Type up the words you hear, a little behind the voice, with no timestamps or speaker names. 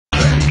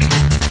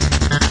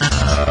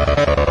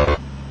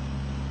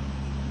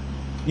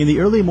In the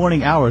early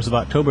morning hours of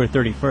October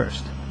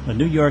 31st, a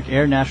New York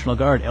Air National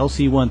Guard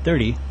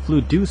LC-130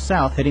 flew due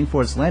south heading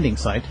for its landing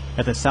site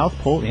at the South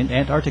Pole in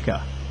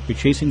Antarctica,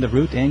 retracing the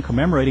route and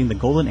commemorating the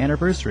golden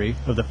anniversary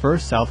of the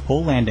first South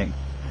Pole landing.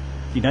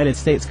 The United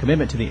States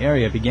commitment to the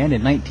area began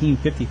in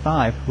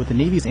 1955 with the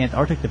Navy's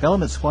Antarctic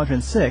Development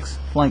Squadron 6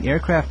 flying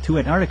aircraft to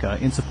Antarctica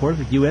in support of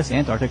the U.S.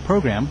 Antarctic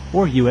Program,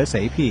 or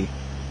USAP.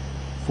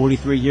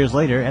 43 years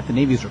later, at the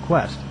Navy's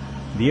request,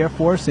 the Air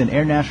Force and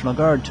Air National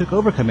Guard took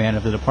over command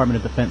of the Department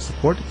of Defense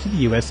support to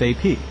the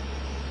USAP.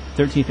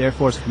 13th Air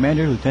Force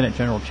Commander Lieutenant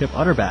General Chip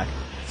Utterback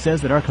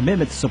says that our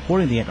commitment to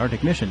supporting the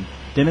Antarctic mission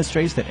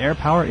demonstrates that air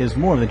power is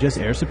more than just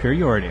air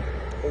superiority.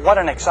 What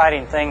an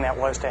exciting thing that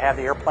was to have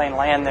the airplane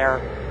land there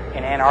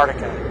in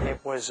Antarctica.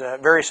 It was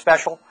very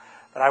special,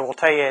 but I will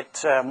tell you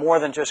it's more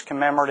than just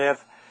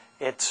commemorative.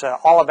 It's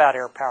all about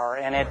air power,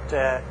 and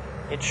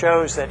it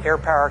shows that air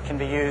power can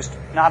be used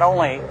not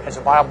only as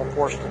a viable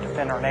force to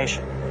defend our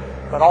nation,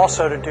 but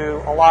also to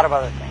do a lot of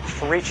other things,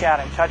 to reach out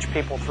and touch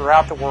people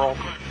throughout the world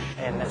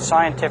in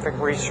scientific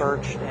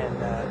research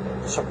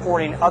and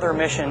supporting other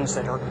missions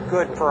that are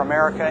good for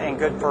America and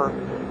good for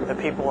the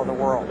people of the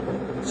world.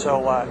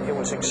 So it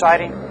was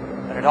exciting,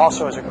 but it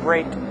also is a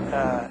great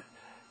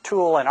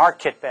tool in our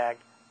kit bag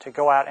to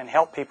go out and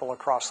help people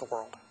across the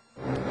world.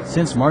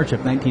 Since March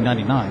of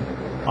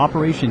 1999,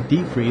 Operation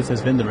Deep Freeze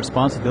has been the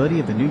responsibility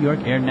of the New York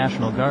Air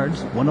National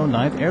Guard's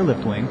 109th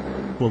Airlift Wing,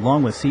 who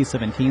along with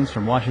C-17s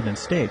from Washington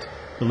State,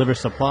 deliver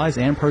supplies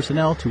and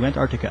personnel to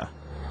Antarctica.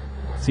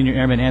 Senior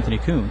Airman Anthony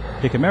Kuhn,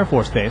 Hickam Air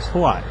Force Base,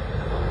 Hawaii.